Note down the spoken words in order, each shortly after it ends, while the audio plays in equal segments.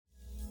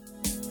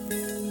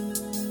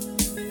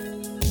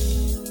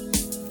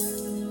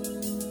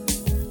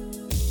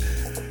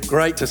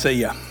Great to see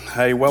you.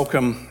 Hey,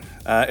 welcome,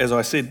 as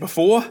I said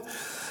before.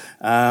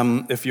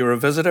 If you're a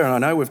visitor, and I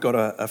know we've got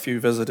a few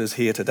visitors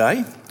here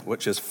today,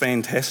 which is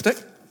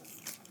fantastic.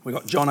 We've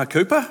got Jono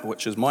Cooper,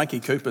 which is Mikey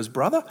Cooper's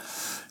brother.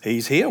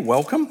 He's here.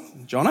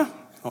 Welcome, Jono.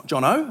 Not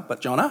Jono,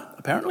 but Jonna,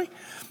 apparently.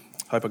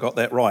 Hope I got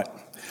that right.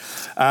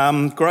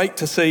 Great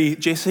to see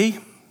Jesse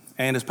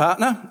and his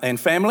partner and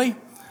family.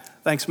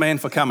 Thanks, man,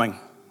 for coming.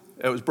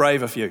 It was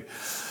brave of you.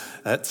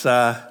 It's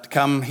to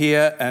come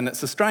here, and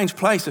it's a strange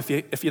place if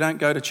you don't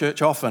go to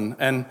church often.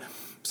 And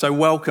so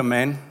welcome,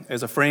 man,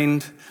 as a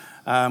friend.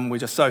 We're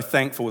just so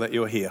thankful that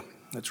you're here.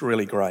 It's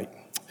really great.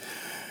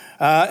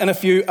 And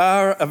if you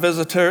are a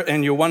visitor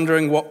and you're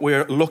wondering what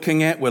we're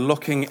looking at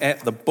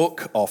the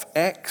book of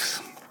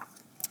Acts.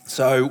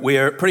 So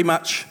we're pretty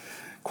much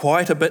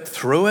quite a bit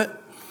through it.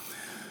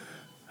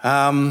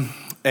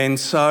 And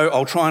so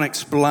I'll try and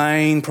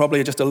explain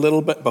probably just a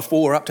little bit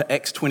before we're up to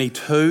Acts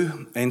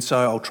 22. And so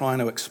I'll try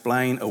to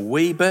explain a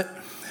wee bit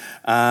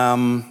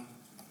of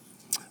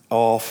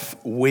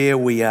where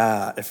we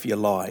are, if you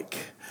like.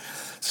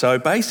 So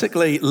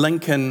basically,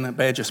 Lincoln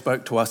Badger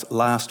spoke to us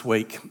last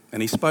week,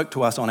 and he spoke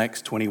to us on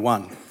Acts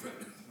 21.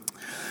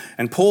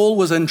 And Paul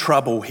was in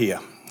trouble here.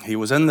 He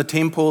was in the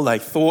temple. They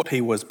thought he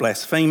was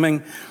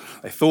blaspheming.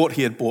 They thought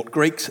he had brought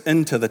Greeks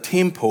into the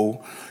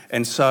temple.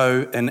 And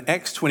so in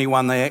Acts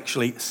 21, they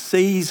actually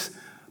seize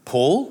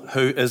Paul,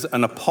 who is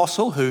an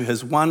apostle, who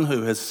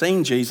has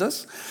seen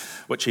Jesus,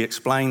 which he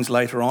explains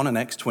later on in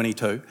Acts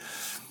 22.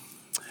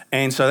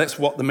 And so that's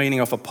what the meaning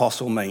of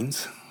apostle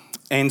means.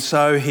 And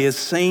so he has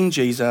seen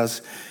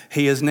Jesus.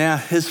 He is now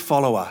his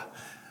follower,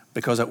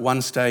 because at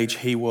one stage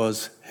he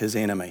was his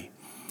enemy.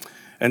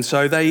 And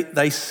so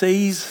they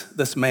seize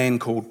this man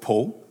called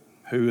Paul,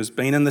 who has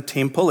been in the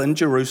temple in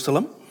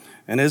Jerusalem,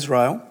 in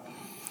Israel.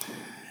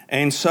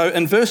 And so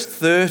in verse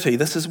 30,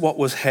 this is what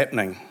was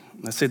happening.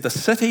 It said,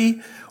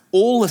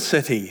 all the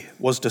city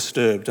was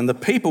disturbed, and the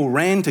people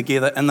ran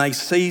together and they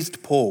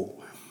seized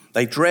Paul.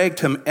 They dragged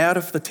him out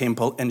of the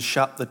temple and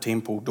shut the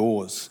temple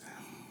doors.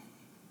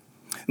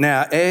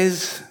 Now,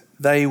 as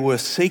they were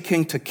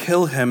seeking to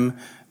kill him,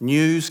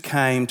 news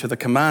came to the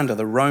commander,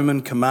 the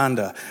Roman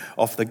commander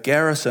of the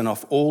garrison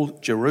of all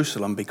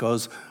Jerusalem,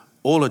 because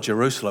all of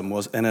Jerusalem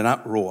was in an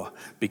uproar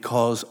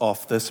because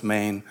of this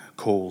man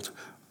called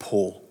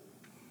Paul.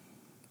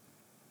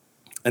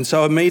 And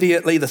so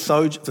immediately the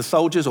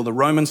soldiers, or the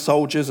Roman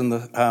soldiers and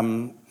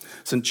the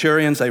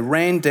centurions, they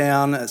ran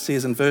down, it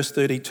says in verse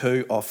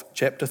 32 of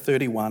chapter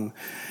 31,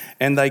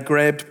 and they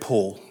grabbed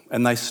Paul,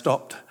 and they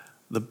stopped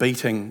the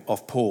beating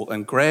of Paul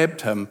and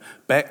grabbed him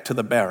back to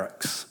the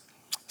barracks.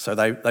 So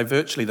they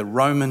virtually, the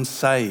Romans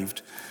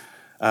saved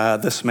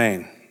this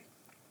man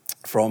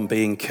from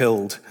being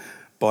killed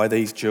by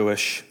these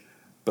Jewish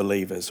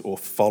believers or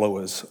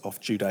followers of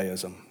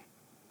Judaism.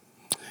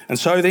 And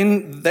so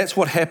then that's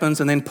what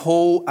happens, and then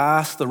Paul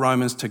asked the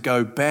Romans to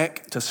go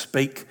back to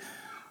speak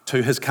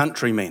to his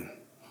countrymen.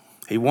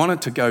 He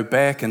wanted to go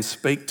back and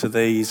speak to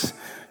these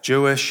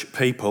Jewish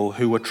people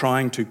who were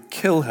trying to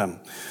kill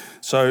him.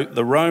 So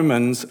the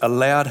Romans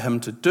allowed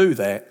him to do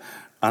that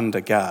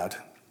under guard.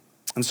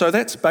 And so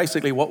that's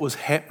basically what was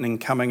happening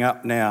coming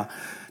up now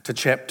to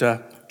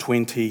chapter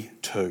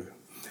 22.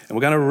 And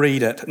we're going to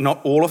read it,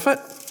 not all of it,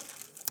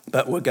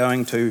 but we're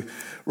going to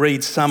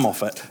read some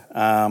of it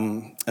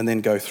and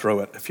then go through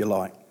it if you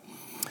like.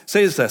 It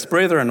says this,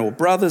 "Brethren, or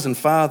brothers and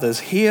fathers,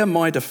 hear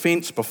my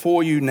defense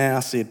before you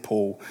now," said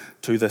Paul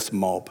to this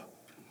mob.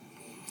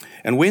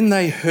 And when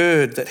they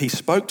heard that he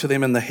spoke to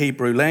them in the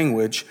Hebrew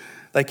language,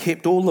 they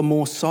kept all the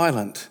more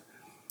silent.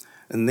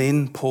 And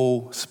then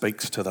Paul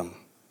speaks to them.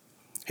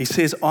 He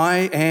says,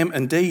 "I am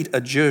indeed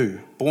a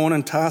Jew, born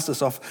in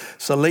Tarsus of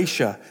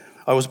Cilicia.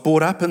 I was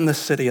brought up in this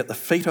city at the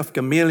feet of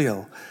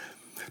Gamaliel,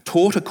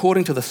 taught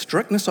according to the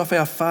strictness of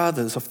our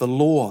fathers of the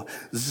law,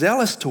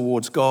 zealous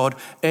towards God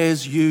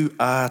as you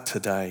are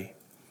today.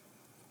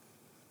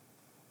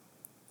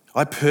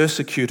 I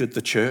persecuted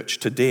the church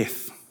to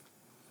death,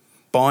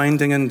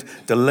 binding and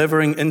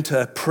delivering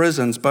into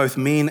prisons both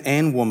men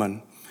and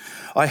women.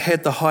 I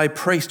had the high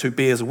priest who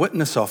bears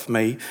witness of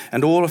me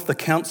and all of the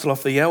council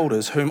of the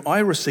elders, whom I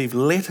received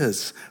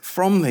letters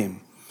from them.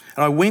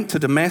 And I went to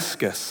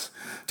Damascus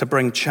to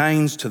bring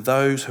chains to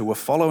those who were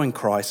following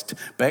Christ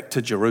back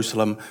to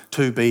Jerusalem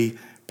to be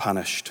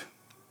punished.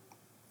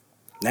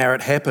 Now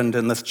it happened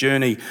in this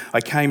journey,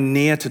 I came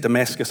near to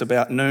Damascus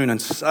about noon,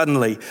 and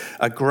suddenly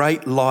a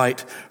great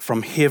light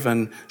from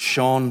heaven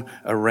shone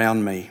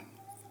around me.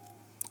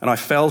 And I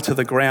fell to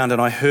the ground,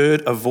 and I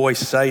heard a voice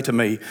say to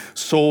me,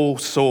 'Saul,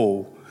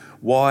 Saul,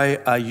 why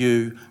are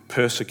you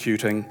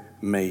persecuting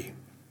me?'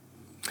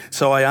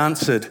 So I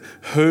answered,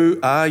 'Who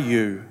are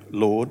you,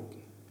 Lord?'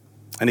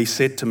 And he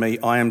said to me,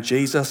 'I am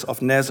Jesus of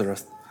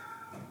Nazareth,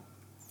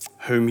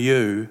 whom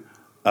you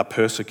are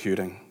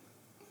persecuting.'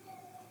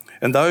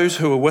 And those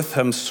who were with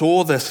him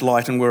saw this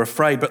light and were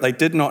afraid, but they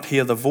did not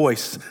hear the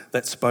voice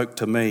that spoke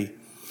to me.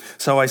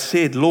 So I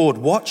said, 'Lord,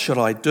 what shall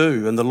I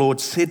do?' And the Lord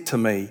said to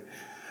me,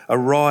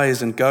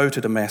 'Arise and go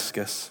to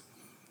Damascus.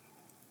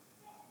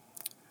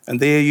 and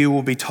there you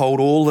will be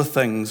told all the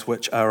things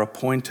which are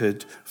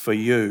appointed for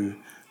you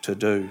to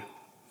do.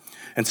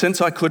 And since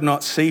I could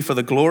not see for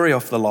the glory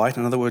of the light,"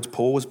 in other words,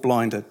 Paul was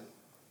blinded,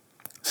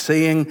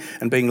 "seeing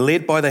and being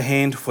led by the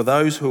hand for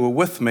those who were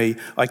with me,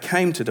 I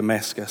came to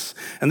Damascus.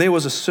 And there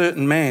was a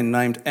certain man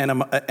named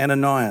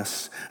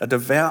Ananias, a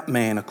devout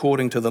man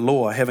according to the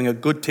law, having a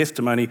good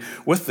testimony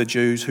with the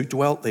Jews who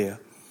dwelt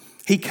there.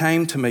 He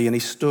came to me and he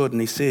stood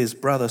and he says,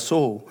 'Brother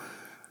Saul,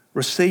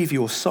 receive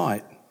your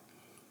sight.'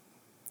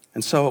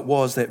 And so it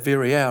was that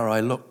very hour I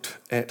looked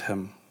at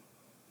him.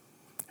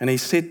 And he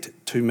said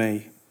to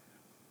me,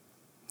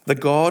 'The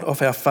God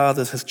of our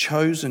fathers has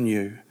chosen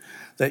you,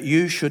 that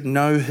you should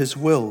know his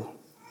will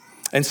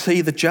and see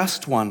the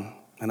just one,'"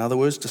 in other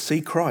words, to see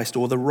Christ,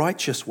 "or the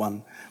righteous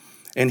one,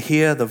 and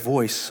hear the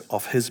voice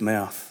of his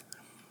mouth.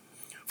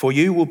 For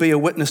you will be a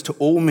witness to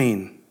all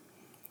men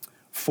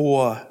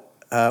for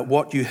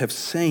what you have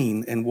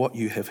seen and what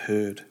you have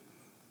heard.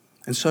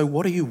 And so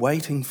what are you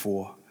waiting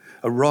for?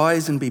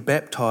 Arise and be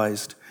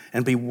baptized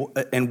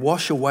and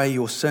wash away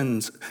your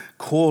sins,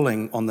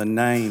 calling on the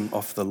name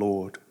of the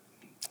Lord."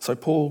 So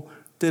Paul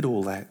did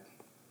all that.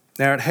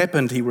 Now it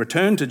happened, he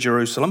returned to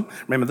Jerusalem.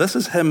 Remember, this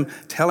is him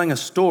telling a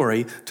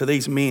story to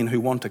these men who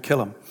want to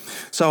kill him.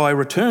 "So I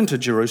returned to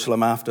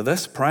Jerusalem after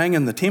this, praying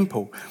in the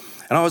temple,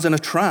 and I was in a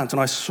trance,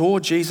 and I saw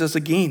Jesus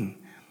again.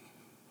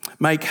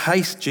 'Make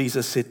haste,'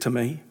 Jesus said to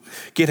me,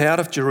 'get out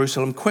of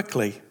Jerusalem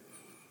quickly,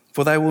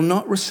 for they will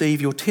not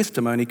receive your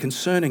testimony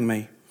concerning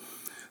me.'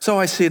 So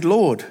I said,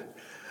 'Lord,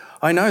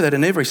 I know that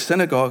in every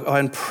synagogue I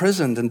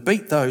imprisoned and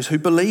beat those who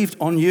believed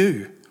on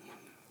you.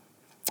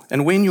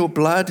 And when your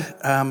blood,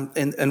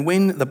 and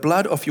when the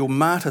blood of your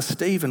martyr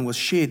Stephen was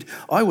shed,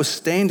 I was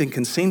standing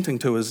consenting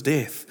to his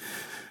death,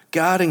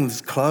 guarding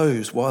his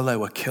clothes while they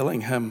were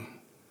killing him.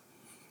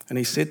 And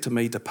he said to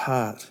me,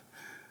 'Depart,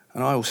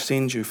 and I will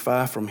send you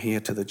far from here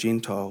to the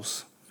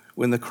Gentiles.'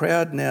 When the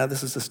crowd," now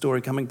this is the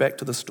story, coming back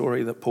to the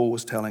story that Paul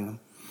was telling them,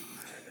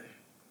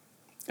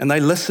 "and they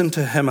listened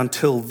to him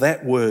until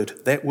that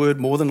word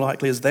more than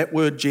likely is that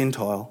word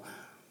Gentile,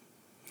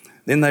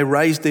 then they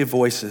raised their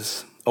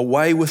voices,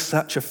 'Away with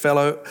such a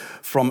fellow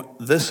from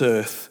this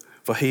earth,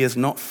 for he is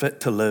not fit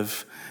to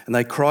live.' And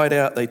they cried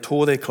out, they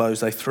tore their clothes,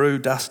 they threw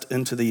dust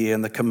into the air.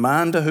 And the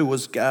commander who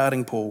was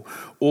guarding Paul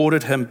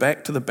ordered him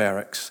back to the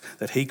barracks,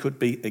 that he could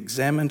be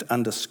examined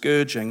under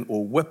scourging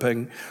or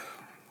whipping,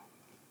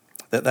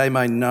 that they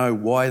may know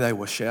why they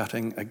were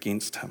shouting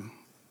against him.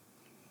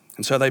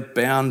 And so they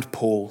bound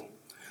Paul.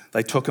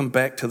 They took him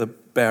back to the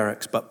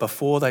barracks, but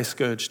before they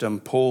scourged him,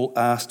 Paul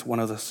asked one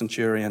of the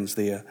centurions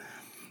there,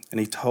 and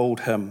he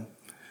told him,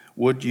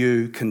 'Would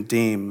you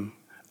condemn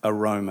a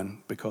Roman?'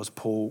 Because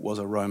Paul was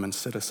a Roman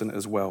citizen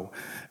as well.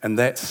 And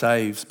that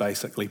saves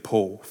basically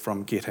Paul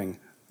from getting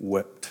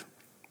whipped.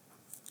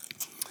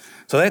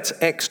 So that's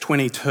Acts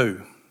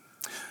 22.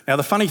 Now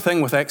the funny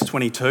thing with Acts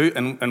 22,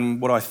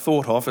 and what I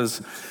thought of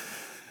is,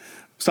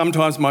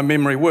 sometimes my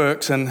memory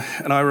works, and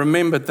I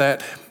remembered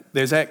that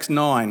there's Acts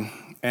 9,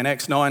 and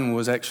Acts 9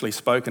 was actually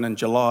spoken in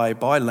July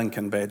by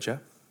Lincoln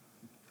Badger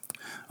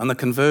on the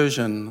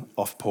conversion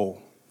of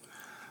Paul.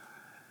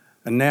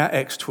 And now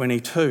Acts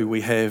 22,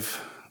 we have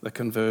the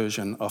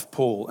conversion of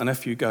Paul. And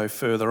if you go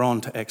further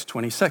on to Acts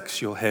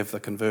 26, you'll have the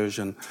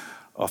conversion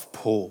of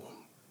Paul.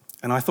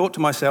 And I thought to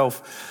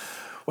myself,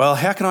 well,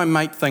 how can I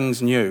make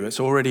things new? It's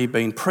already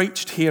been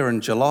preached here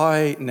in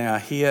July, now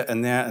here,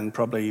 and now in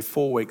probably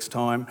 4 weeks'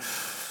 time,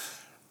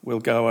 we'll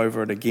go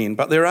over it again.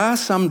 But there are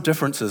some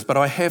differences, but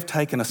I have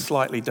taken a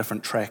slightly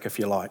different track, if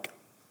you like,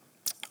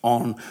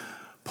 on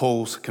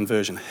Paul's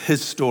conversion,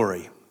 his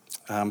story.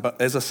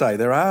 But as I say,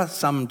 there are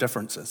some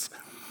differences.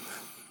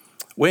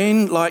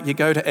 When, like, you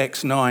go to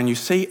Acts 9, you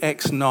see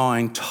Acts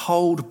 9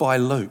 told by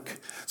Luke.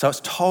 So it's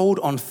told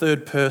on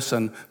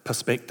third-person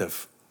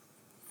perspective.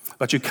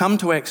 But you come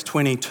to Acts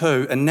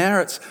 22, and now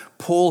it's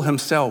Paul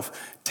himself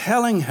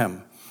telling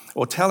him,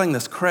 or telling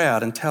this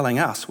crowd and telling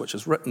us, which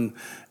is written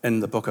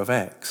in the book of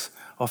Acts,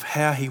 of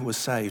how he was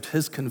saved,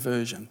 his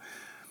conversion,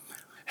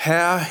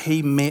 how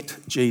he met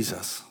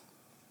Jesus.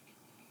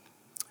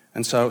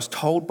 And so it's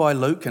told by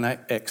Luke in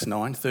Acts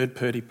 9,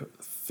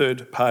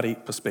 third-party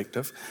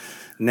perspective.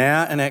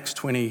 Now in Acts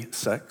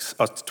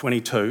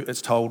 22,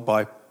 it's told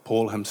by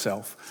Paul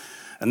himself.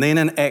 And then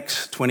in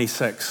Acts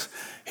 26,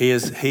 he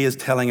is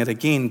telling it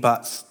again,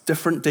 but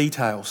different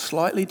details,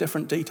 slightly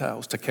different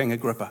details to King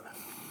Agrippa.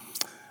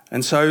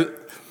 And so,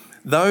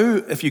 though,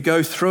 if you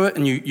go through it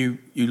and you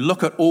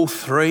look at all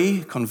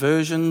three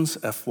conversions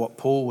of what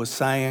Paul was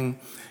saying,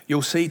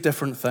 you'll see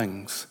different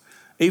things,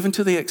 even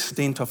to the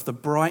extent of the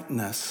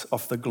brightness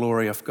of the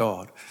glory of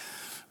God.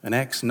 In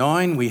Acts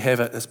 9, we have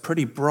it as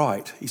pretty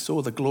bright. He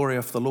saw the glory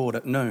of the Lord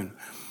at noon.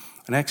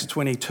 In Acts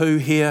 22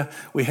 here,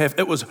 we have,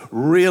 it was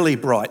really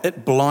bright.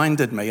 It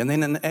blinded me. And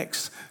then in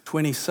Acts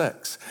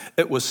 26,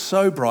 it was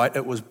so bright,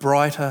 it was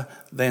brighter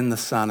than the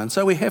sun. And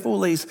so we have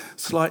all these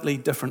slightly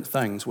different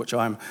things, which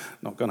I'm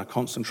not going to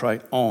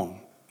concentrate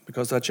on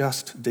because they're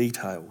just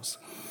details.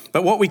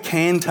 But what we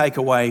can take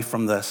away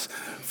from this,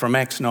 from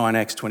Acts 9,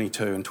 Acts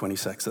 22 and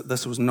 26, that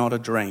this was not a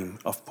dream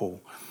of Paul.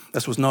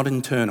 This was not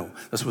internal.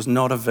 This was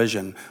not a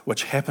vision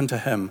which happened to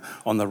him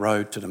on the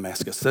road to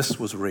Damascus. This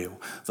was real.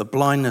 The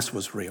blindness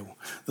was real.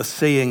 The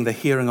seeing, the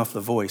hearing of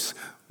the voice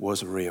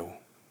was real.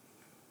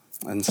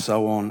 And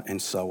so on and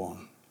so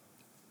on.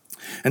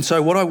 And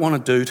so what I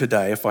want to do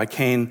today, if I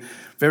can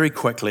very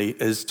quickly,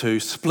 is to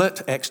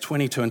split Acts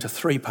 22 into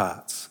three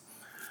parts.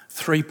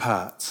 Three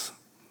parts.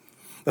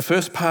 The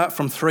first part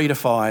from 3 to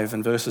 5,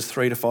 and verses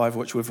 3 to 5,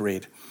 which we've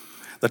read.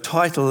 The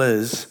title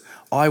is,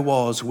 I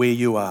was where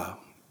you are.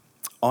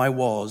 I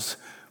was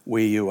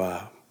where you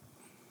are.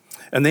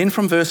 And then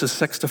from verses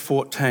 6 to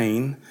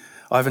 14,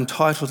 I've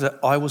entitled it,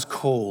 I was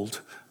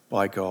called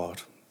by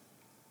God.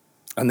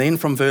 And then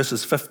from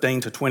verses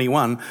 15 to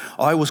 21,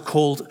 I was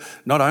called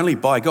not only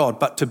by God,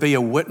 but to be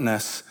a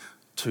witness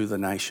to the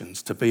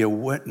nations, to be a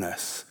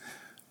witness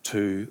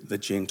to the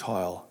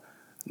Gentile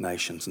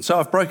nations. And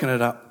so I've broken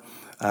it up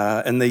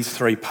in these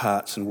three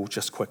parts, and we'll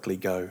just quickly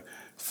go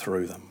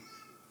through them.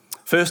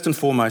 First and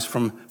foremost,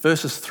 from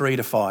verses 3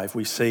 to 5,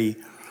 we see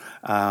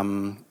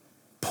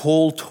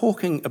Paul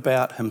talking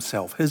about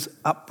himself, his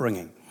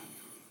upbringing.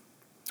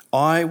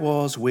 I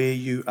was where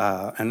you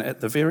are. And at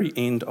the very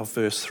end of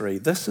verse 3,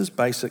 this is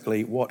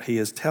basically what he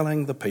is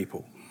telling the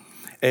people.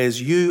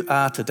 As you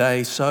are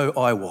today, so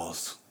I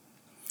was.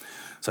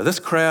 So this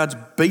crowd's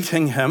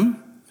beating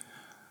him.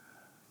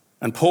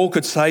 And Paul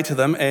could say to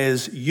them,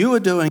 as you are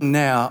doing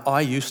now,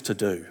 I used to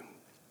do.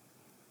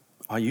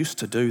 I used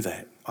to do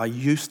that. I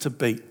used to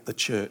beat the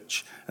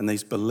church and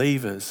these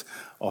believers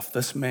of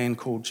this man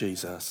called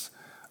Jesus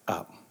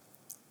up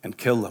and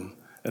kill them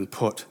and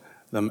put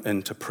them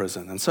into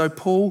prison. And so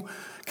Paul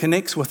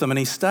connects with them, and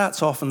he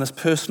starts off on this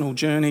personal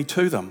journey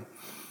to them.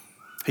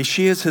 He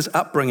shares his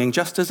upbringing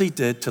just as he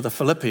did to the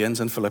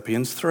Philippians in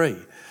Philippians 3.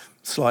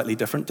 Slightly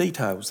different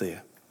details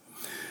there.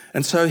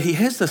 And so he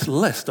has this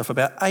list of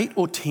about 8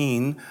 or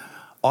 10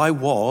 I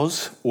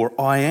was or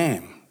I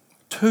am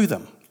to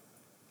them.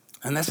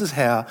 And this is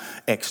how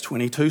Acts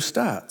 22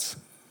 starts.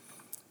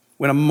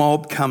 When a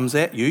mob comes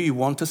at you, you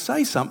want to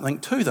say something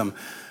to them.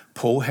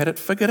 Paul had it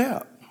figured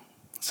out.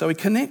 So he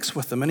connects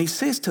with them and he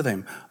says to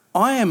them,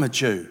 I am a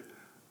Jew.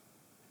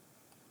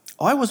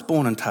 I was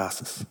born in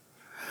Tarsus.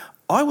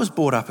 I was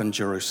brought up in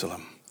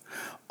Jerusalem.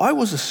 I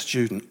was a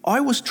student. I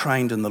was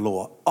trained in the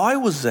law. I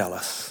was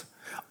zealous.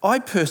 I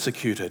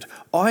persecuted.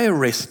 I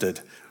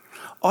arrested.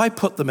 I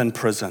put them in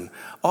prison.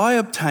 I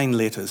obtained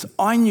letters.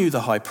 I knew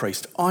the high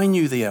priest. I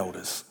knew the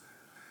elders.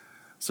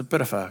 It's a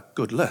bit of a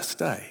good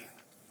list, eh?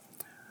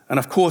 And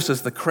of course,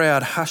 as the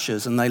crowd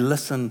hushes and they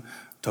listen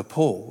to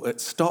Paul,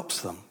 it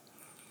stops them.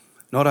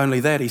 Not only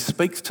that, he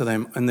speaks to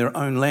them in their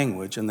own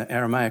language, in the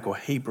Aramaic or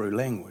Hebrew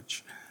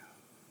language.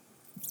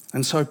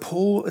 And so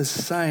Paul is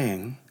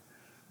saying,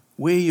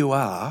 where you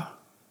are,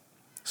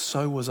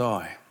 so was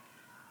I.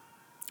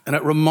 And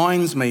it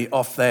reminds me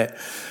of that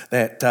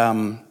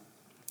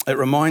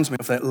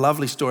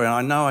lovely story, and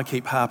I know I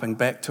keep harping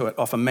back to it,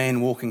 of a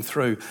man walking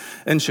through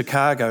in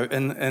Chicago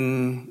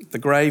in the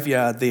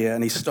graveyard there,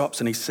 and he stops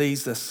and he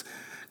sees this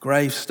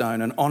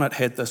gravestone, and on it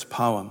had this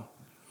poem.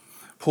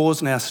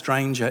 Pause now,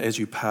 stranger, as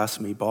you pass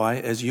me by.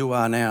 As you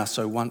are now,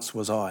 so once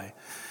was I.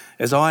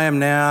 As I am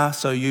now,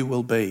 so you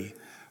will be.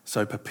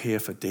 So prepare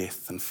for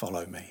death and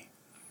follow me.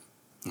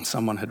 And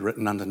someone had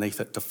written underneath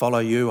it, to follow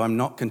you, I'm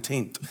not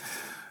content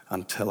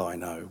until I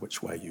know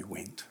which way you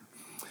went.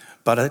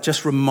 But it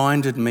just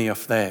reminded me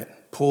of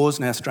that.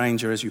 Pause now,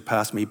 stranger, as you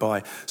pass me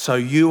by. So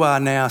you are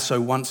now, so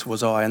once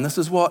was I. And this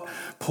is what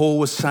Paul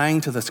was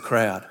saying to this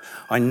crowd.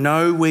 I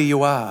know where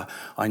you are.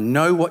 I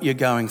know what you're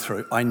going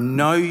through. I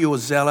know your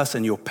zealous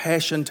and your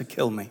passion to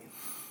kill me,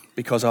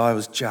 because I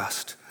was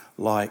just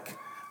like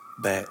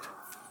that.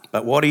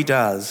 But what he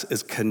does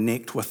is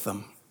connect with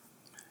them.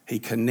 He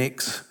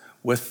connects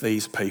with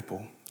these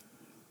people.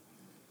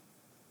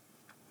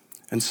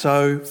 And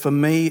so for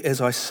me,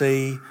 as I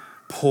see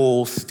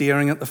Paul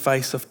staring at the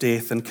face of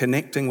death and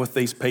connecting with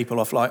these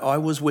people of like, I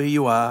was where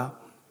you are,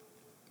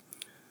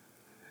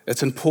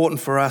 it's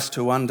important for us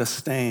to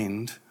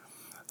understand,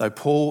 though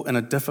Paul in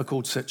a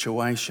difficult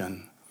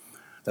situation,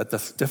 that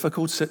the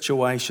difficult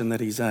situation that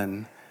he's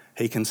in,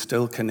 he can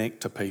still connect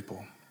to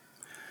people.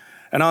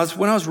 And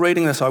when I was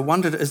reading this, I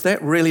wondered, is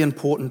that really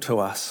important to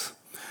us?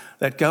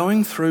 That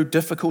going through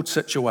difficult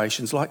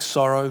situations like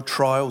sorrow,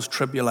 trials,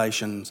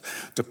 tribulations,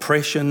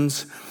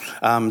 depressions,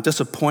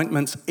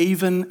 disappointments,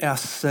 even our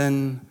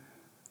sin,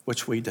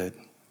 which we did,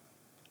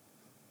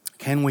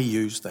 can we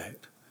use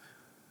that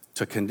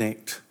to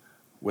connect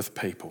with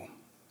people?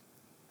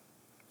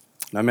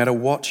 No matter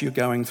what you're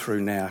going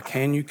through now,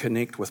 can you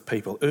connect with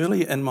people?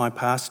 Early in my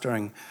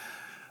pastoring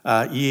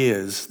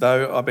years,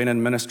 though I've been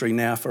in ministry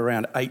now for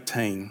around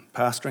 18,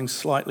 pastoring's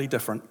slightly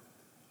different.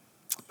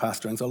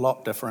 Pastoring's a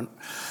lot different.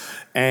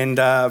 And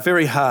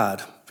very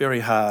hard.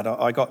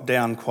 I got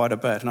down quite a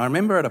bit. And I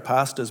remember at a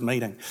pastor's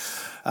meeting,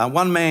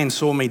 one man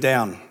saw me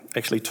down.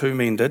 Actually, two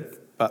men did,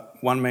 but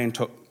one man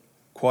took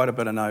quite a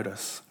bit of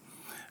notice.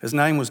 His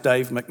name was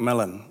Dave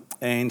McMillan,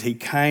 and he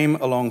came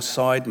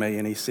alongside me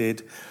and he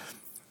said,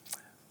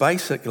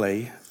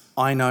 basically,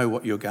 I know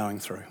what you're going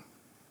through.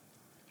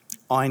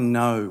 I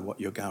know what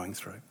you're going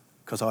through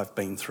because I've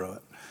been through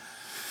it.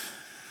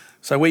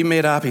 So we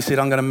met up. He said,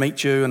 I'm going to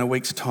meet you in a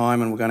week's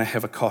time and we're going to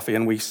have a coffee.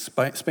 And we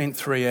spent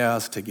 3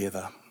 hours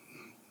together.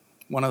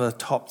 One of the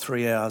top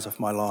 3 hours of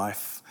my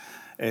life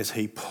as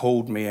he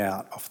pulled me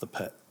out of the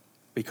pit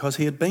because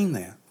he had been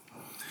there.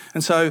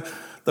 And so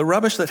the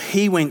rubbish that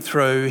he went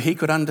through, he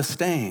could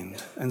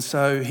understand. And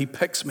so he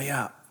picks me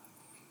up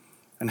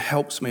and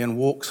helps me and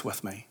walks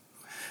with me.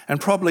 And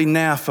probably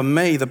now for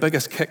me, the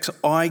biggest kicks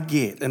I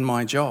get in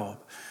my job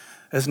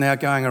is now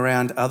going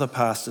around other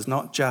pastors,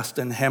 not just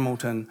in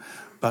Hamilton,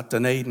 but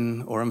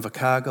Dunedin or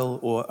Invercargill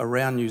or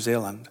around New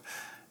Zealand,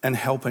 and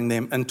helping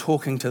them and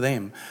talking to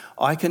them.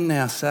 I can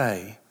now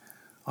say,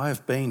 I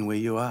have been where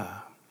you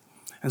are.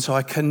 And so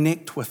I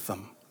connect with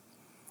them.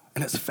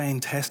 And it's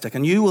fantastic.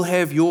 And you will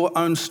have your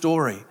own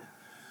story.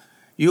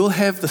 You'll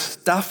have the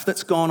stuff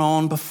that's gone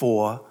on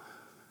before,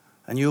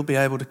 and you'll be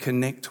able to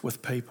connect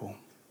with people.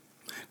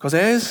 Because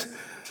as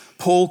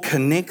Paul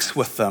connects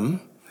with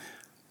them,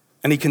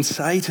 and he can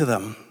say to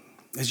them,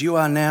 as you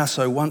are now,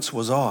 so once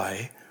was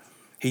I,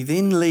 he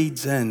then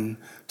leads in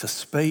to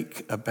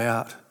speak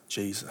about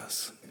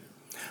Jesus.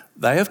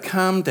 They have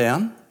calmed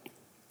down.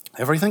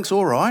 Everything's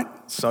all right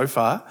so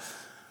far.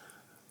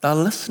 They're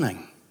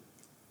listening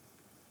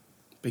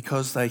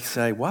because they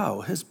say, wow,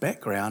 his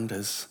background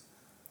is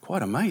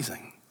quite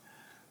amazing.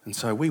 And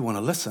so we want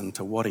to listen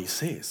to what he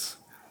says.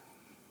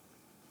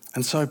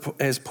 And so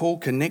as Paul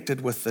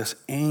connected with this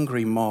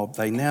angry mob,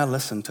 they now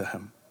listen to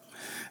him.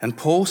 And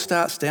Paul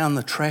starts down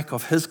the track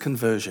of his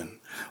conversion,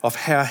 of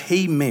how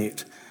he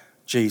met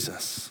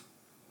Jesus.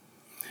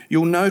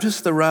 You'll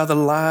notice the rather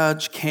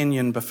large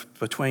canyon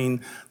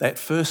between that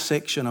first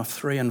section of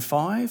 3 and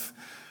 5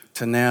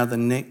 to now the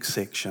next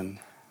section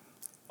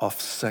of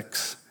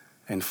 6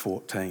 and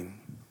 14.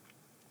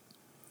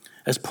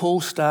 As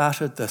Paul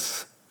started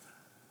this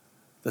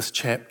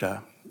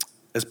chapter,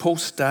 as Paul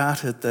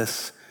started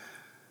this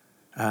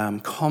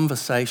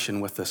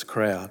conversation with this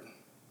crowd,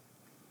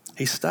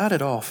 he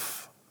started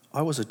off,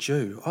 I was a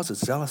Jew, I was a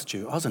zealous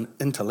Jew, I was an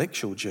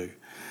intellectual Jew.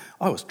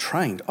 I was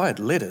trained, I had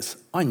letters,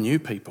 I knew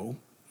people.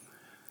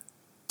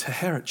 To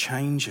how it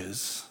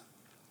changes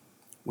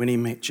when he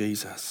met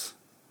Jesus.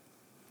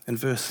 In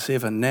verse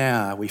 7,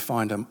 now we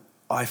find him,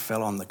 I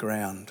fell on the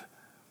ground.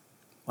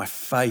 My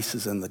face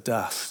is in the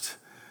dust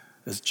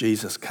as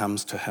Jesus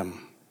comes to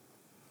him.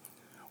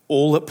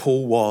 All that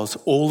Paul was,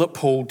 all that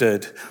Paul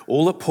did,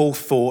 all that Paul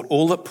thought,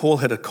 all that Paul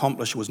had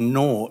accomplished was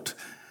naught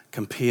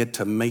compared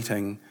to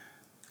meeting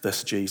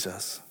this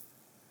Jesus.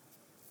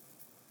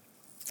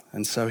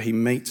 And so he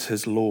meets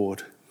his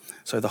Lord.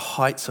 So the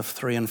heights of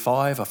 3 and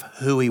 5 of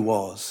who he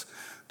was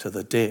to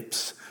the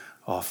depths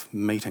of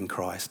meeting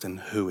Christ and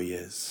who he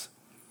is.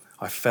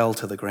 I fell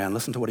to the ground.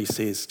 Listen to what he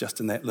says just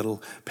in that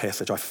little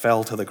passage. I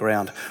fell to the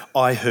ground.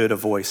 I heard a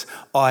voice.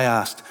 I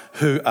asked,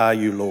 who are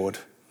you, Lord?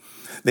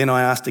 Then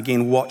I asked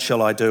again, what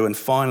shall I do? And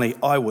finally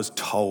I was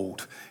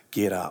told,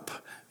 get up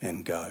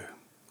and go.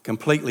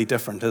 Completely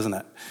different, isn't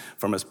it,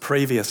 from his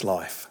previous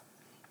life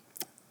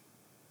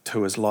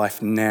to his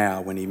life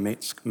now when he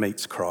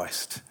meets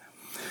Christ.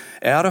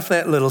 Out of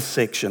that little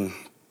section,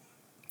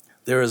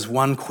 there is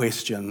one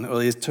question, or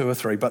there's 2 or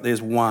 3, but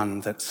there's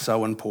one that's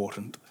so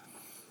important.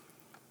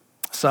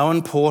 So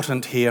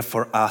important here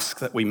for us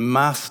that we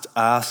must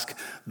ask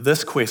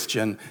this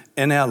question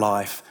in our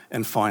life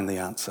and find the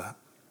answer.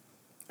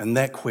 And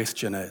that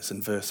question is,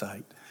 in verse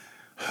 8,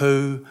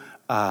 who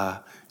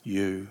are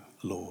you,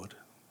 Lord?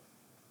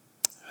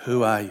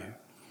 Who are you?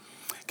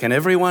 Can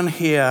everyone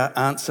here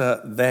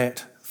answer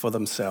that for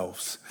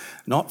themselves?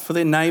 Not for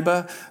their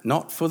neighbour,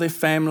 not for their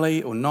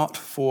family, or not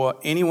for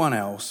anyone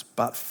else,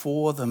 but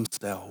for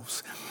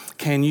themselves.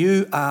 Can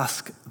you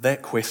ask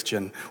that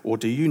question, or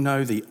do you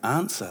know the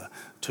answer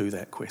to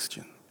that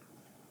question?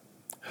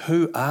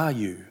 Who are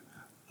you,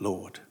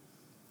 Lord?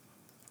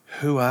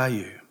 Who are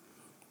you?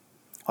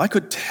 I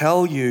could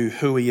tell you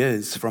who he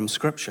is from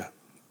Scripture.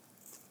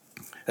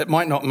 It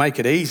might not make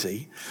it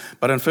easy,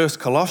 but in 1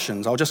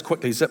 Colossians, I'll just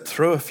quickly zip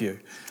through a few.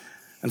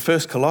 In 1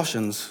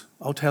 Colossians,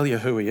 I'll tell you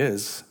who he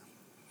is.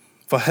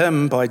 For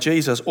him, by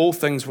Jesus, all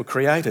things were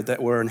created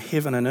that were in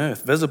heaven and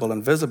earth, visible and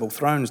invisible,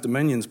 thrones,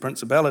 dominions,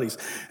 principalities,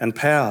 and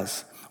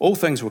powers. All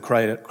things were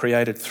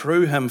created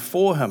through him,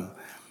 for him.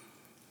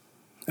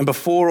 And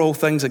before all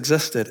things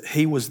existed,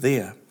 he was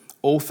there.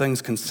 All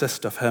things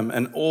consist of him.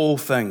 In all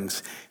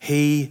things,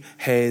 he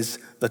has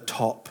the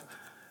top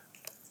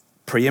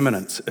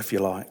preeminence, if you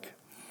like.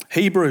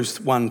 Hebrews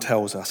 1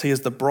 tells us he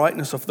is the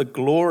brightness of the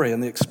glory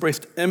and the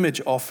expressed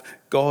image of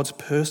God's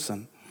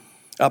person,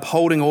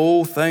 upholding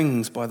all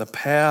things by the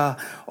power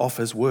of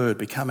his word,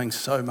 becoming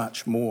so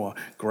much more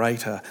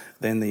greater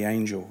than the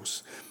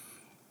angels.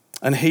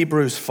 In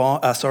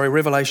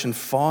Revelation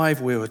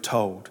 5, we were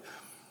told,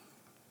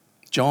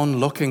 John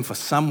looking for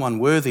someone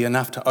worthy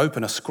enough to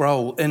open a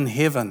scroll in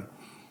heaven.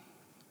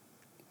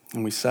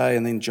 And we say,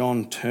 and then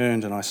John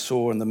turned and I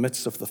saw in the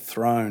midst of the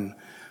throne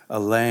a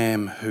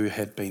lamb who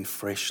had been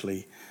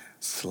freshly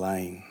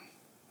slain.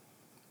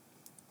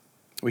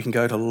 We can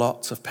go to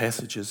lots of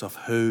passages of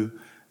who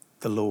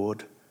the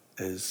Lord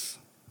is.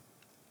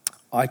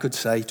 I could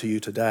say to you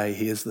today,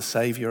 he is the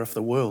Saviour of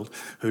the world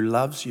who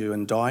loves you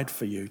and died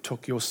for you,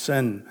 took your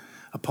sin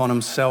upon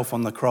himself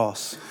on the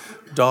cross,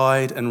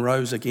 died and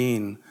rose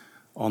again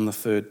on the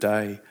third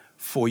day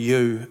for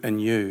you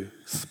and you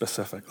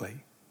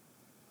specifically.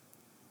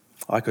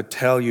 I could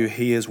tell you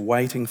he is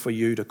waiting for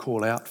you to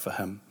call out for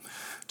him,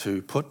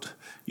 to put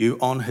you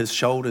on his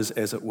shoulders,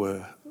 as it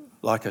were,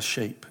 like a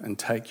sheep, and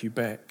take you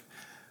back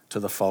to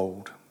the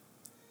fold,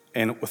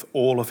 and with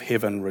all of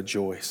heaven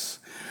rejoice.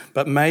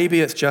 But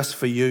maybe it's just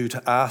for you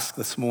to ask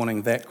this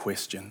morning that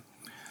question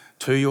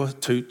to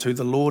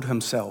the Lord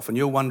himself, and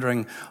you're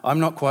wondering, I'm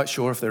not quite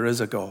sure if there is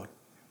a God,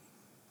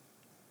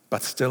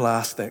 but still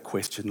ask that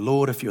question.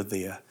 Lord, if you're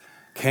there,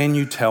 can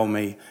you tell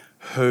me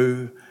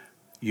who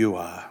you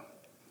are?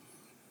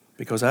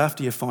 Because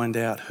after you find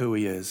out who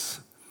he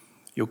is,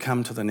 you'll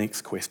come to the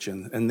next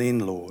question, and then,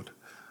 Lord,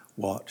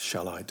 what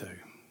shall I do?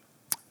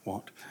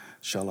 What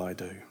shall I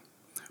do?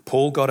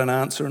 Paul got an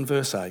answer in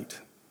verse 8.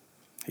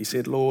 He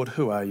said, Lord,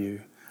 who are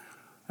you?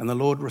 And the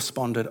Lord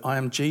responded, I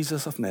am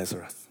Jesus of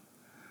Nazareth,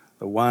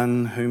 the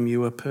one whom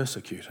you are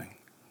persecuting.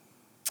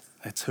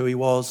 That's who he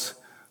was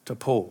to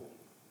Paul.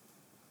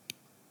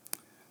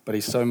 But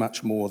he's so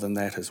much more than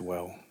that as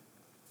well.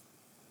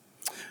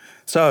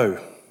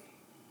 So,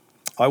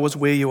 I was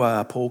where you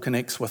are. Paul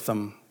connects with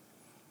them.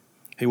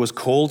 He was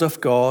called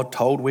of God,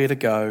 told where to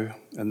go,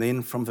 and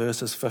then from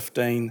verses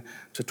 15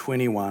 to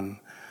 21,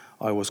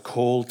 I was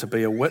called to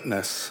be a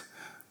witness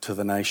to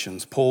the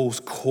nations.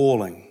 Paul's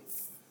calling.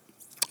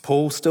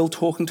 Paul's still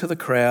talking to the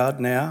crowd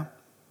now,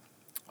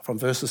 from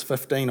verses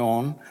 15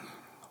 on.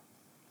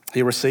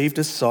 He received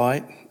his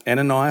sight.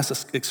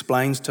 Ananias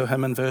explains to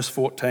him in verse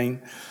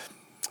 14,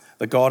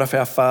 the God of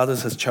our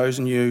fathers has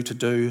chosen you to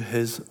do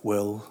his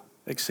will,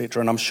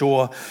 etc. And I'm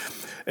sure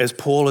as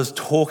Paul is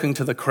talking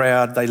to the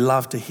crowd, they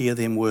love to hear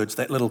them words,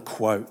 that little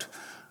quote,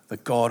 the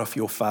God of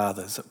your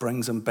fathers. It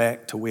brings them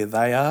back to where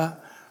they are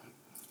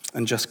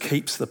and just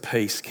keeps the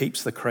peace,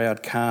 keeps the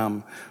crowd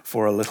calm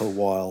for a little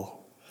while.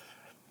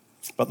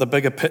 But the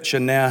bigger picture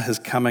now is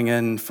coming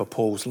in for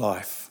Paul's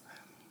life.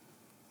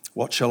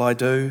 What shall I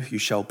do? You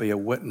shall be a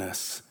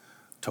witness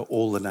to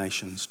all the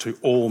nations, to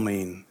all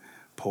men,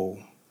 Paul.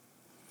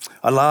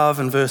 I love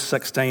in verse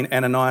 16,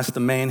 Ananias, the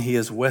man he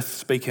is with,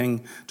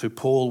 speaking to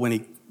Paul when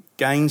he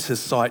gains his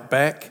sight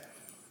back.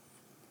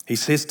 He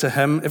says to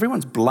him,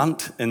 everyone's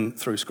blunt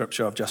through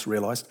Scripture, I've just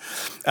realised.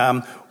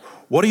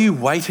 What are you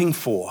waiting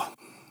for?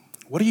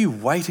 What are you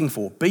waiting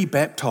for? Be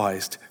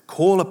baptized.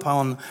 Call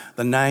upon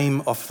the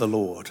name of the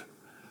Lord.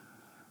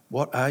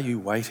 What are you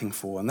waiting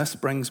for? And this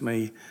brings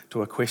me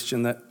to a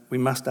question that we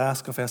must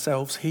ask of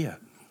ourselves here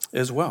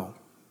as well.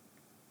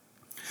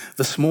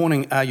 This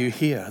morning, are you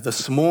here?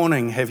 This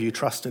morning, have you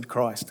trusted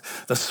Christ?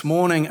 This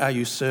morning, are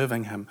you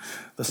serving him?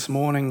 This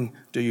morning,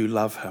 do you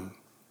love him?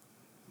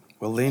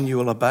 Well, then you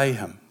will obey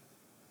him.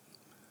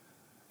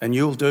 And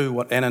you'll do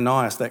what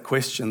Ananias, that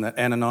question that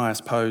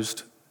Ananias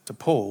posed to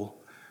Paul,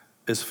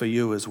 is for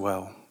you as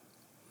well.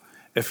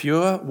 If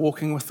you're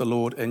walking with the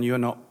Lord and you're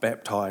not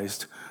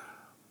baptized,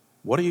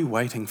 what are you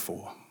waiting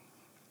for?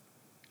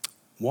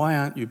 Why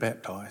aren't you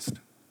baptized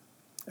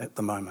at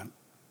the moment?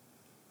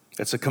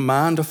 It's a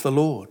command of the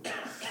Lord.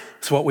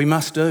 It's what we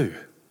must do.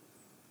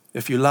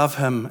 If you love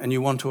him and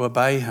you want to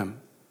obey him,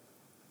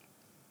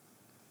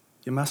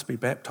 you must be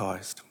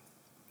baptized,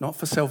 not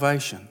for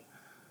salvation,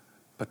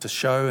 but to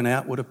show an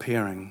outward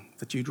appearing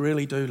that you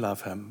really do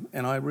love him,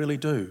 and I really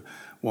do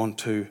want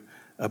to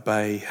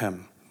obey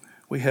him.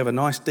 We have a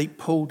nice deep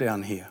pool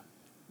down here,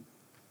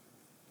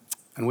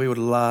 and we would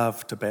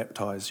love to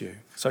baptize you.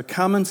 So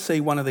come and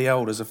see one of the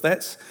elders. If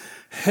that's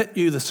hit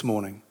you this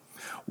morning,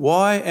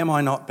 why am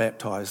I not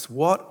baptized?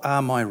 What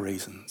are my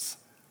reasons?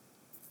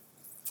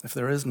 If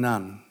there is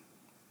none,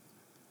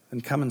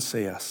 then come and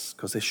see us,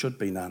 because there should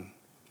be none.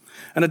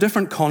 In a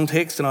different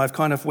context, and I've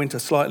kind of went a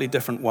slightly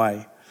different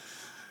way,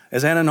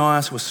 as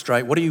Ananias was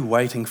straight, what are you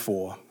waiting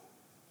for?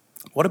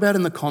 What about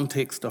in the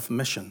context of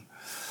mission?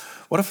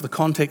 What if the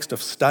context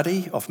of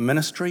study, of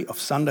ministry, of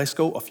Sunday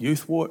school, of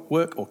youth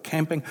work or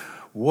camping,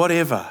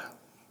 whatever,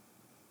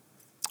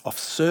 of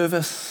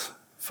service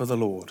for the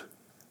Lord?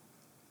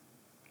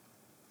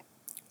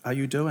 Are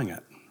you doing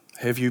it?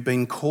 Have you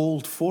been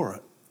called for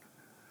it?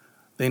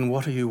 Then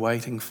what are you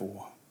waiting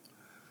for?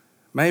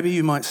 Maybe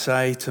you might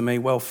say to me,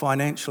 well,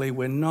 financially,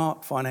 we're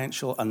not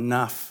financial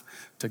enough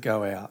to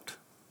go out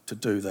to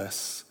do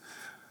this.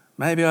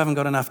 Maybe I haven't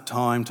got enough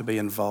time to be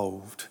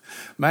involved.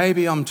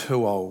 Maybe I'm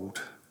too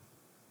old.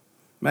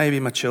 Maybe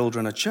my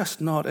children are just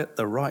not at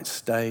the right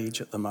stage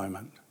at the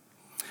moment.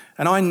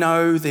 And I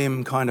know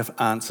them kind of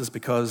answers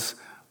because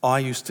I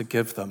used to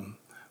give them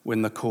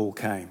when the call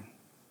came.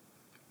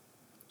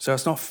 So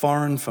it's not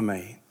foreign for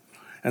me.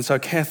 And so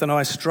Kath and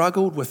I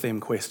struggled with them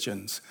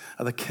questions.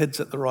 Are the kids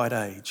at the right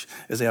age?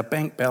 Is our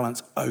bank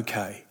balance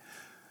okay?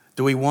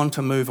 Do we want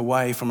to move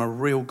away from a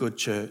real good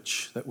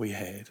church that we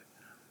had?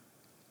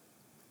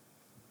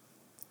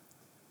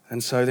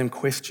 And so them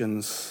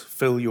questions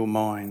fill your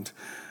mind.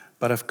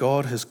 But if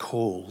God has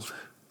called,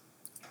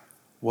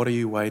 What are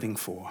you waiting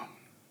for?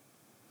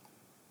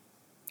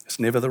 It's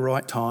never the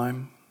right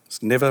time.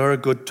 It's never a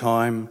good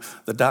time.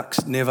 The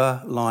ducks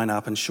never line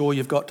up. And sure,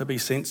 you've got to be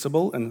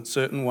sensible in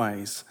certain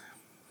ways,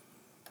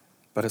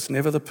 but it's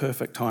never the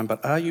perfect time.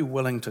 But are you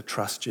willing to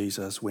trust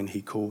Jesus when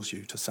he calls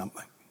you to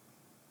something?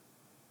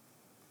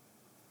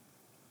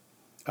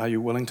 Are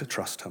you willing to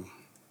trust him?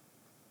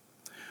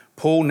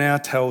 Paul now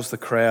tells the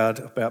crowd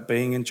about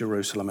being in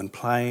Jerusalem and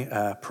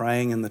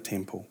praying in the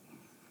temple.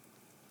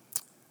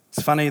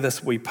 It's funny,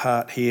 this wee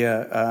part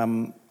here.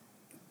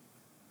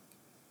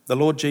 The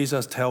Lord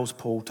Jesus tells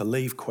Paul to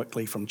leave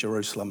quickly from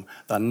Jerusalem.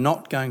 They're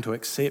not going to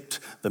accept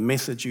the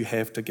message you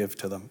have to give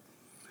to them.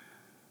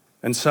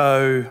 And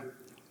so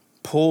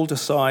Paul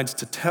decides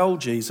to tell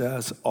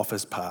Jesus of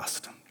his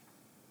past.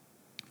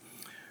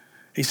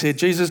 He said,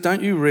 Jesus,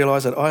 don't you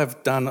realize that I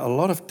have done a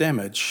lot of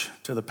damage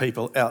to the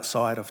people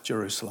outside of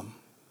Jerusalem?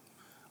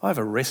 I've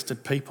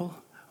arrested people.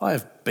 I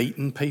have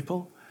beaten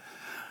people.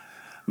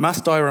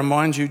 Must I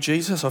remind you,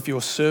 Jesus, of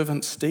your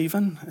servant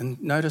Stephen?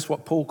 And notice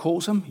what Paul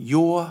calls him,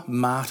 your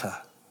martyr.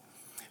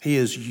 He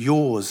is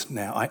yours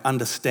now. I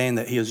understand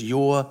that he is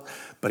yours,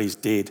 but he's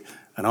dead,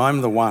 and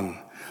I'm the one.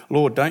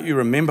 Lord, don't you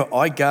remember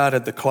I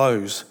guarded the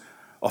clothes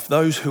of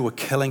those who were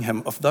killing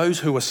him, of those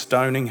who were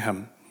stoning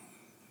him?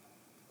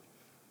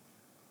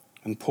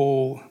 And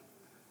Paul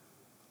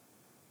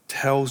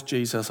tells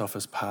Jesus of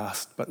his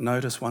past, but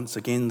notice once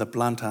again the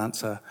blunt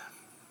answer.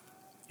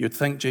 You'd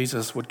think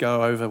Jesus would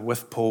go over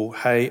with Paul,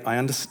 hey, I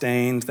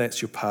understand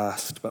that's your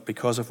past, but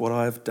because of what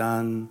I've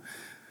done,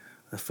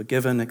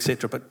 forgiven,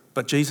 etc.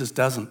 But Jesus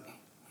doesn't.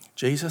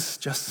 Jesus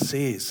just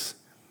says,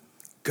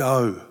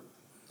 go,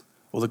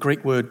 or the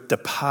Greek word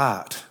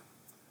depart.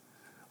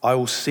 I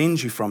will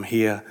send you from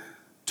here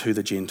to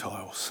the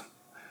Gentiles.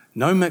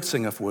 No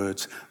mixing of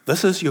words.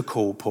 This is your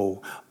call,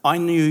 Paul. I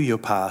knew your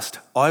past.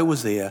 I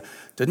was there.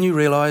 Didn't you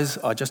realize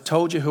I just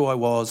told you who I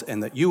was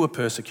and that you were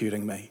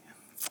persecuting me?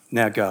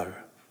 Now go.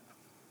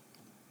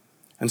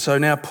 And so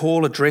now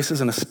Paul addresses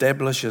and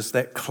establishes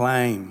that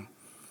claim,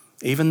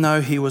 even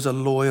though he was a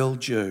loyal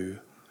Jew,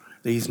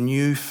 these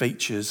new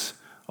features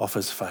of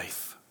his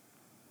faith.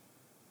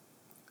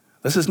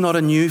 This is not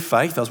a new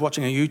faith. I was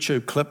watching a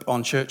YouTube clip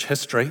on church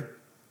history,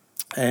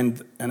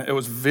 and it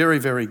was very,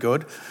 very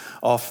good,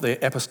 of the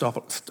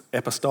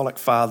apostolic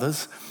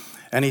fathers.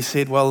 And he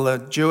said, well, the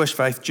Jewish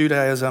faith,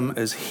 Judaism,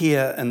 is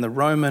here and the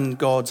Roman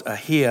gods are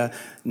here,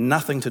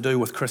 nothing to do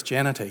with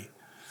Christianity.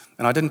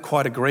 And I didn't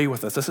quite agree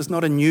with this. This is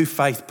not a new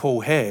faith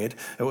Paul had.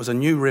 It was a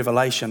new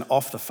revelation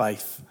of the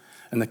faith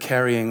and the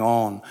carrying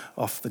on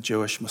of the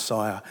Jewish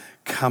Messiah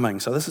coming.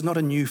 So this is not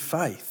a new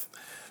faith.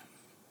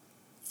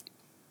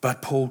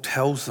 But Paul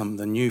tells them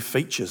the new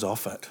features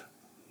of it.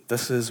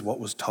 This is what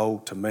was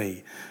told to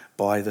me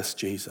by this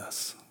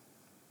Jesus.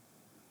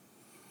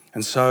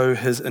 And so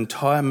his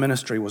entire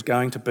ministry was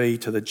going to be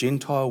to the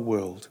Gentile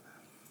world.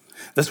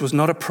 This was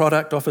not a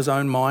product of his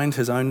own mind,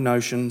 his own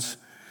notions,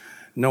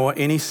 nor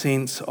any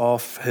sense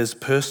of his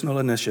personal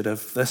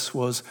initiative. This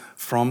was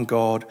from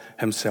God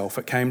himself.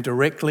 It came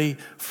directly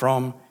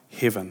from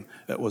heaven.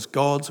 It was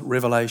God's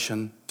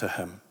revelation to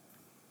him.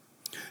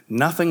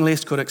 Nothing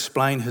less could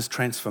explain his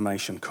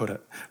transformation, could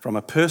it? From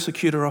a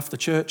persecutor of the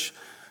church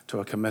to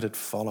a committed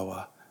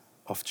follower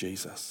of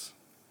Jesus.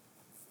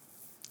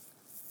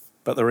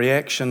 But the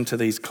reaction to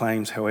these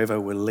claims, however,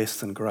 were less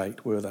than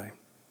great, were they?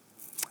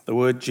 The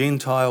word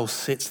Gentile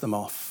sets them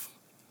off.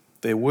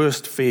 Their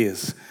worst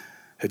fears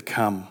had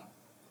come.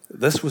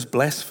 This was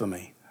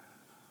blasphemy,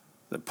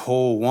 that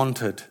Paul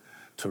wanted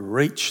to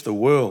reach the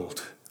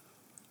world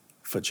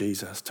for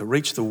Jesus, to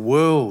reach the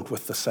world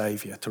with the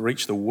Saviour, to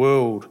reach the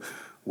world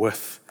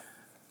with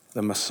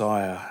the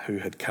Messiah who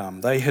had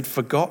come. They had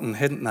forgotten,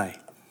 hadn't they,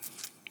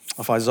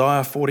 of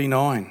Isaiah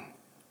 49,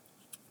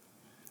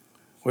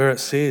 where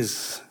it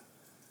says,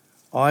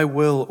 I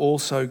will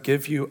also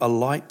give you a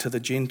light to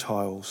the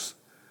Gentiles,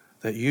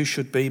 that you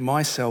should be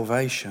my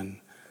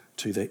salvation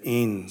to the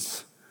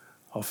ends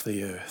of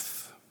the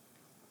earth.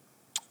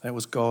 That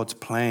was God's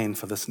plan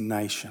for this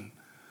nation,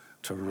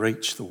 to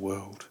reach the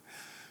world.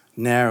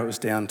 Now it was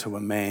down to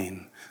a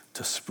man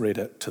to spread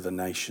it to the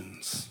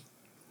nations.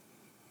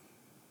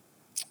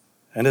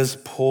 And as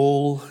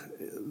Paul,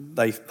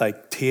 they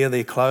tear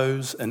their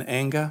clothes in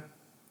anger,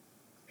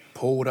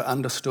 Paul would have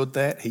understood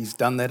that. He's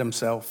done that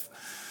himself.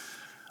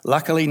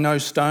 Luckily, no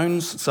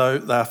stones, so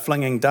they're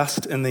flinging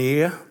dust in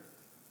the air.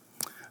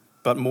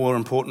 But more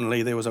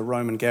importantly, there was a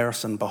Roman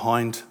garrison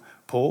behind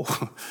Paul,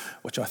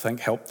 which I think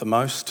helped the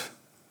most.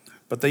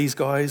 But these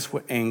guys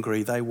were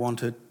angry. They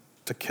wanted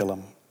to kill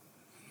him.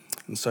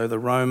 And so the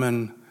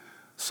Roman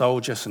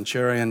soldier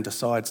centurion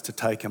decides to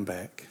take him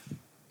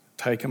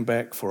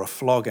back for a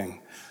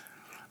flogging.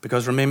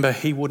 Because remember,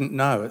 he wouldn't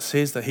know. It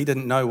says that he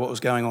didn't know what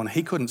was going on.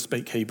 He couldn't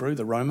speak Hebrew,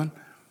 the Roman.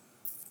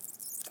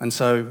 And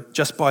so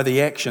just by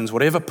the actions,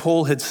 whatever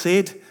Paul had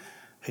said,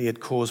 he had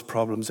caused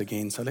problems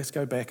again. So let's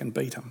go back and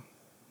beat him.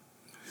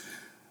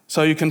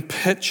 So you can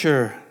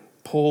picture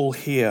Paul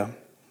here.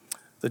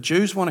 The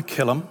Jews want to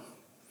kill him.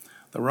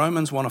 The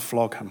Romans want to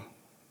flog him.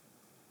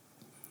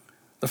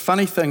 The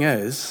funny thing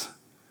is,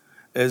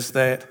 is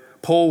that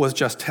Paul was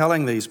just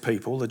telling these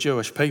people, the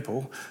Jewish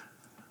people,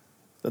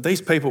 that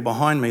these people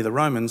behind me, the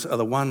Romans, are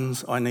the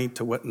ones I need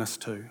to witness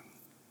to.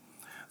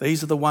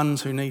 These are the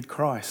ones who need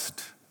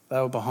Christ. They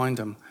were behind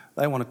him.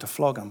 They wanted to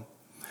flog him.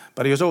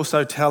 But he was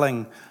also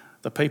telling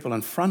the people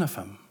in front of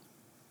him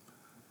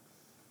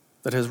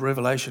that his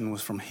revelation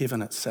was from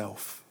heaven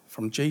itself,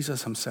 from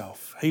Jesus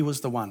himself. He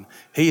was the one.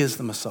 He is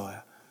the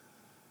Messiah.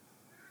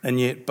 And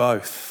yet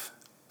both,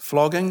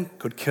 flogging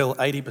could kill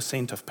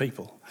 80% of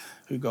people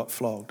who got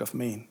flogged, of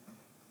men.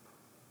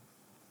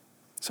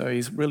 So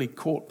he's really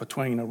caught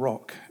between a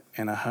rock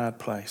and a hard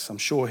place. I'm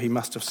sure he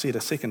must have said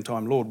a second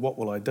time, Lord, what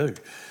will I do?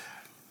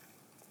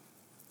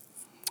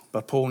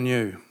 But Paul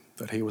knew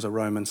that he was a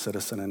Roman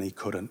citizen and he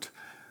couldn't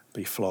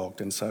be flogged,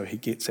 and so he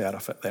gets out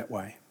of it that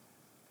way.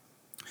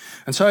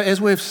 And so as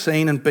we've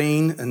seen and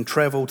been and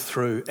travelled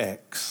through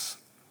Acts,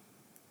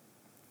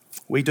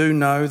 we do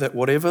know that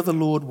whatever the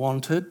Lord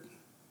wanted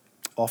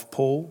of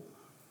Paul,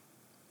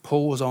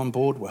 Paul was on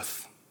board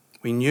with.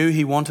 We knew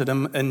he wanted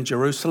him in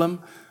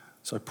Jerusalem,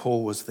 so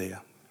Paul was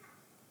there.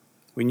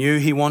 We knew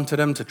he wanted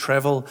him to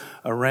travel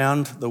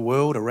around the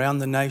world, around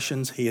the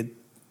nations. He had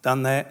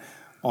done that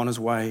on his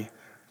way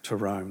to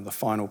Rome, the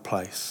final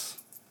place.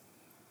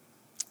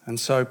 And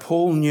so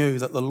Paul knew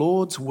that the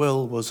Lord's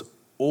will was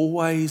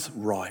always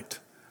right,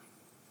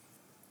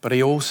 but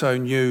he also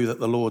knew that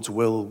the Lord's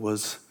will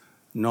was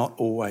not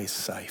always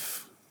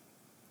safe.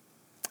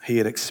 He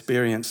had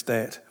experienced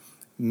that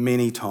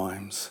many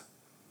times.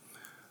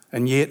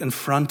 And yet in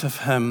front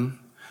of him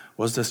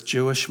was this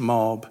Jewish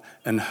mob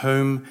in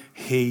whom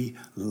he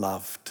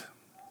loved.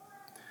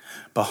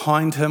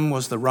 Behind him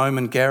was the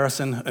Roman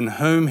garrison in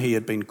whom he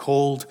had been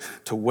called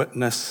to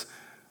witness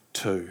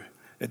to.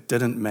 It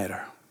didn't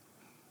matter.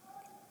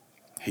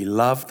 He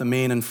loved the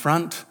men in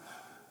front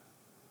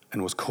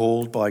and was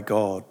called by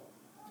God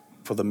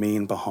for the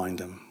men behind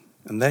him.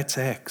 And that's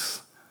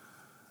Acts.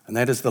 And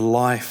that is the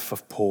life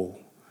of Paul,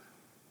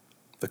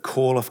 the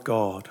call of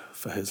God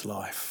for his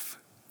life.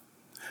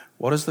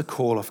 What is the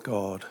call of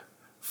God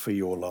for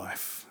your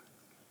life?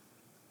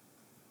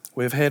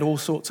 We've had all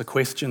sorts of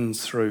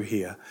questions through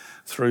here,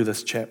 through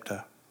this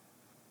chapter.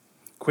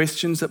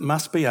 Questions that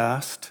must be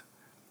asked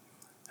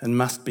and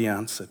must be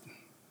answered.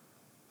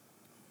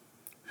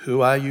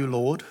 Who are you,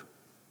 Lord?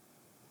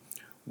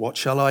 What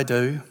shall I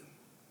do?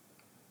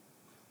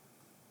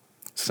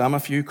 Some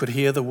of you could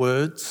hear the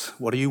words,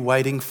 what are you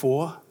waiting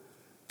for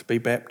to be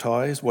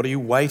baptized? What are you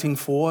waiting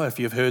for if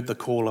you've heard the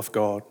call of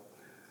God?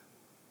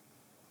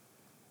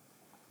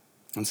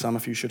 And some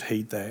of you should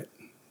heed that,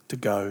 to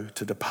go,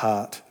 to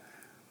depart,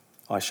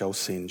 I shall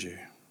send you.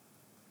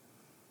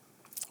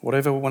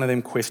 Whatever one of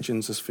them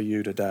questions is for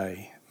you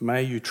today,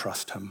 may you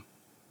trust him.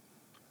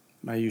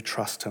 May you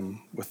trust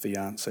him with the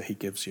answer he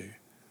gives you.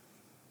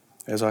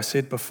 As I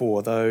said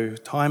before, though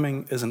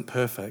timing isn't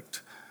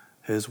perfect,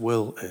 his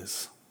will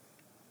is.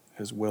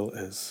 His will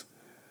is.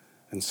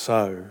 And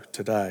so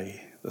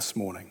today, this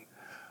morning,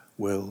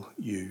 will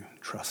you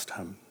trust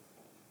him?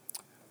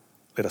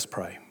 Let us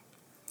pray.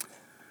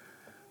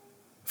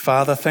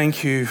 Father,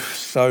 thank you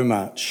so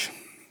much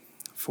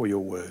for your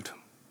word.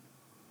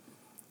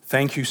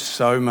 Thank you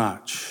so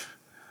much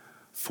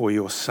for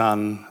your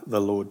Son,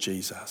 the Lord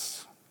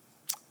Jesus.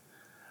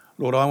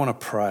 Lord, I want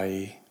to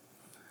pray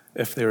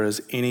if there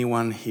is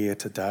anyone here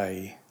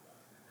today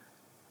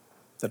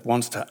that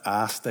wants to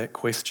ask that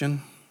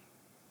question,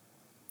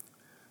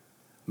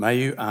 may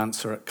you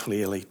answer it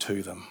clearly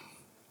to them.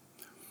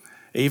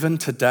 Even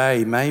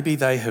today, maybe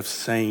they have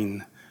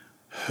seen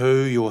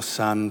who your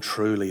Son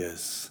truly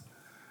is,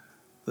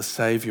 the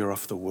Saviour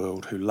of the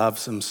world who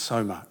loves them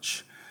so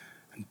much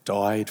and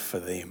died for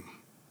them.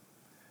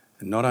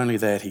 And not only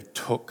that, he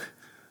took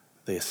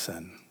their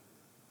sin.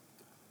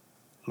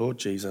 Lord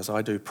Jesus,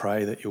 I do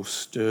pray that you'll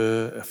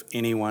stir if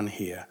anyone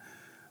here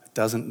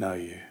doesn't know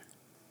you.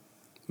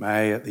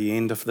 May at the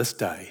end of this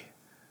day,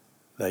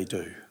 they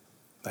do.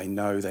 They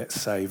know that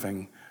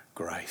saving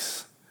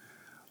grace.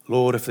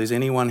 Lord, if there's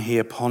anyone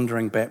here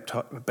pondering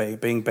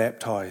being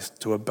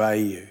baptized to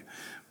obey you,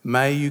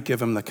 may you give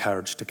them the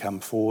courage to come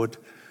forward,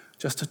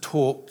 just to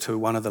talk to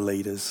one of the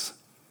leaders,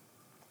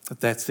 that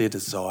that's their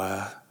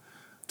desire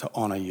to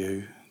honour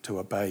you, to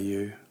obey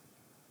you.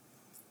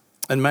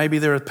 And maybe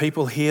there are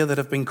people here that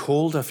have been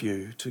called of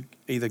you to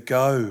either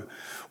go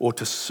or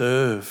to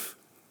serve.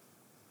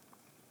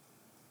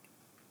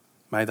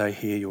 May they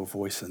hear your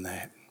voice in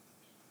that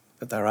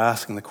they're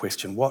asking the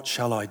question, what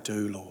shall I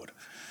do, Lord?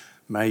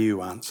 May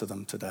you answer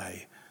them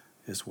today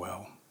as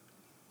well.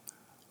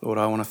 Lord,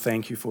 I want to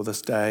thank you for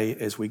this day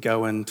as we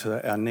go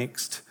into our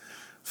next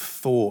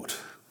thought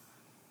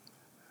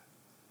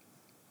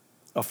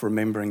of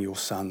remembering your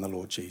Son, the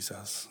Lord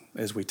Jesus,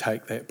 as we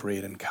take that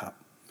bread and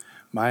cup.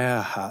 May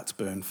our hearts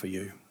burn for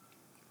you.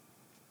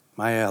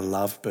 May our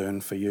love burn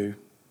for you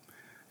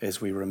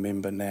as we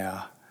remember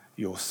now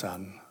your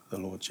Son, the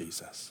Lord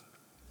Jesus.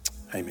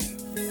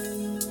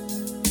 Amen.